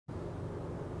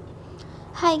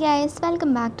Hi guys,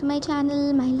 welcome back to my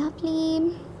channel, my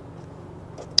lovely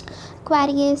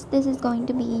Aquarius. This is going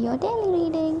to be your daily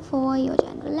reading for your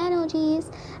general energies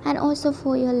and also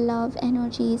for your love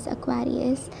energies,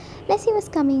 Aquarius. Let's see what's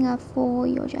coming up for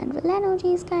your general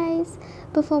energies, guys,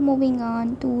 before moving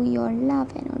on to your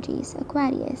love energies,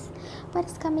 Aquarius. What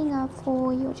is coming up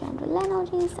for your general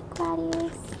energies,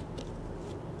 Aquarius?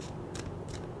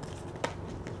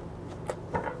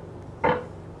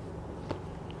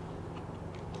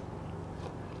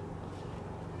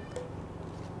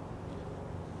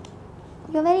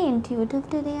 You're very intuitive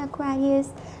today, Aquarius.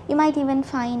 You might even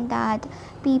find that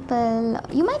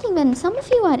some of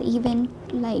you are even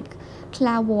like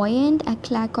clairvoyant or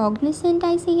claircognizant,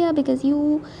 I see here, because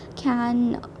you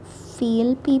can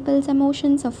feel people's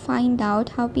emotions or find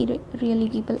out how really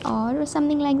people are or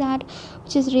something like that,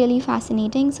 which is really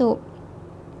fascinating. So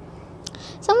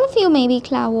some of you may be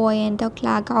clairvoyant or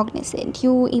claircognizant.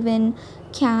 You even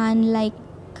can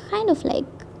kind of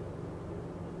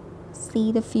see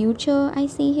the future, I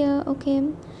see here. Okay,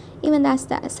 even that's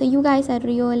that. So you guys are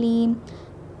really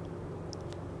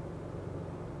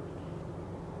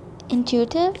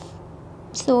intuitive,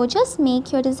 so just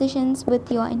make your decisions with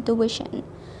your intuition.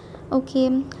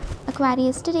 Okay,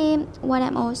 Aquarius, today what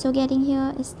I'm also getting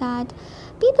here is that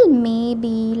people may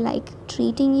be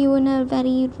treating you in a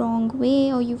very wrong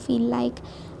way, or you feel like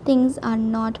things are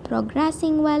not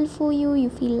progressing well for you. You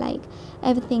feel like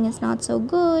everything is not so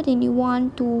good and you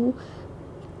want to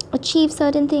achieve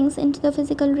certain things into the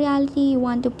physical reality. You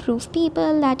want to prove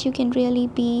people that you can really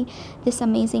be this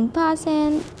amazing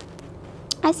person.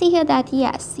 I see here that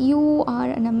yes, you are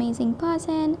an amazing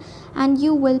person and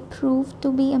you will prove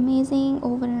to be amazing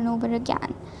over and over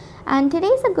again. And today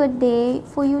is a good day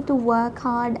for you to work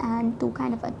hard and to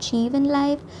kind of achieve in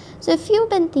life. So if you've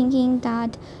been thinking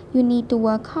that you need to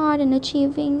work hard in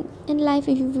achieving in life,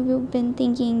 if you've been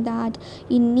thinking that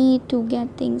you need to get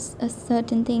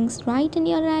certain things right in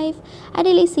your life, I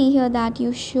really see here that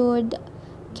you should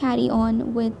carry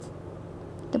on with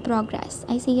the progress.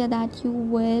 I see here that you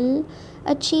will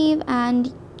achieve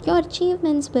and your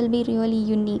achievements will be really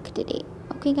unique today.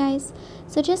 Okay guys,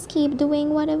 so just keep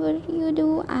doing whatever you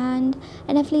do, and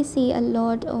I definitely see a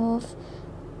lot of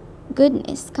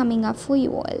goodness coming up for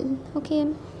you all. Okay,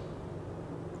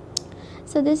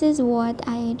 so this is what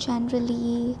I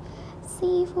generally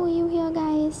see for you here,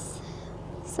 guys.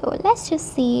 So let's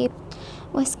just see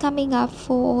what's coming up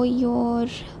for your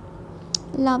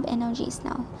love energies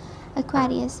now,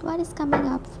 Aquarius. What is coming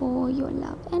up for your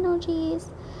love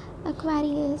energies,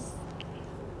 Aquarius?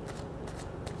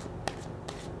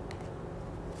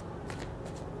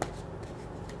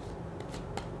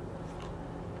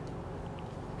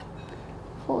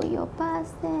 For your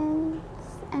person's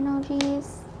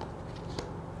energies,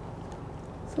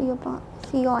 for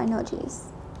your energies.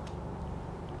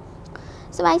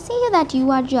 So I see here that you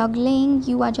are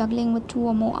juggling with two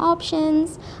or more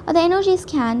options, or the energies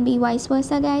can be vice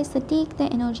versa, guys. So take the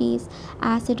energies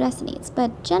as it resonates.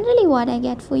 But generally what I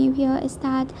get for you here is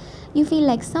that you feel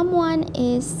like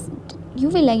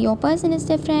your person is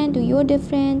different or you're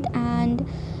different, and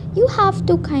you have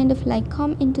to kind of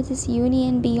come into this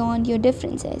union beyond your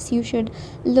differences. You should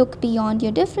look beyond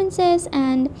your differences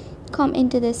and come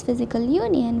into this physical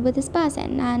union with this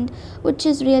person, and which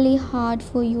is really hard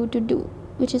for you to do,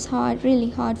 really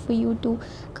hard for you to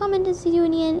come into this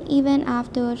union. Even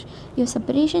after your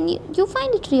separation, you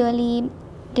find it really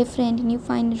different and you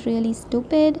find it really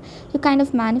stupid. You kind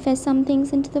of manifest some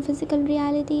things into the physical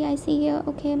reality, I see here.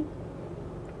 Okay,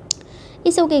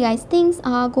 it's okay, guys. Things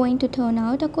are going to turn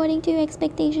out according to your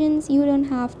expectations. You don't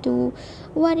have to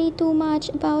worry too much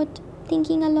about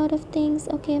thinking a lot of things.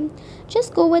 Okay,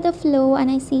 just go with the flow, and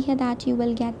I see here that you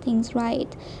will get things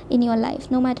right in your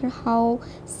life. No matter how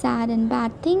sad and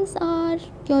bad things are,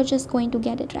 you're just going to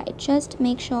get it right. Just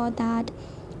make sure that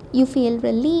you feel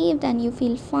relieved and you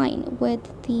feel fine with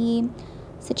the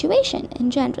situation in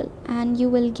general, and you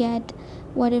will get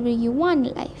whatever you want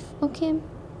in life. Okay,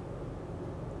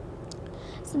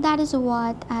 so that is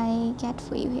what I get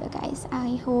for you here, guys.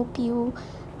 I hope you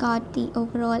got the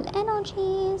overall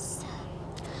energies.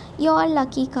 Your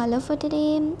lucky color for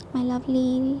today, my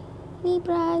lovely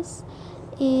Libras,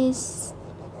 is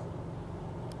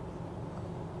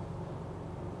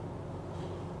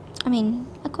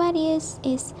Aquarius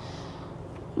is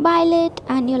violet,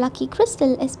 and your lucky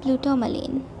crystal is blue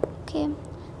tourmaline. Okay,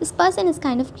 this person is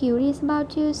kind of curious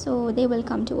about you, so they will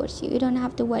come towards you. You don't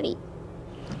have to worry.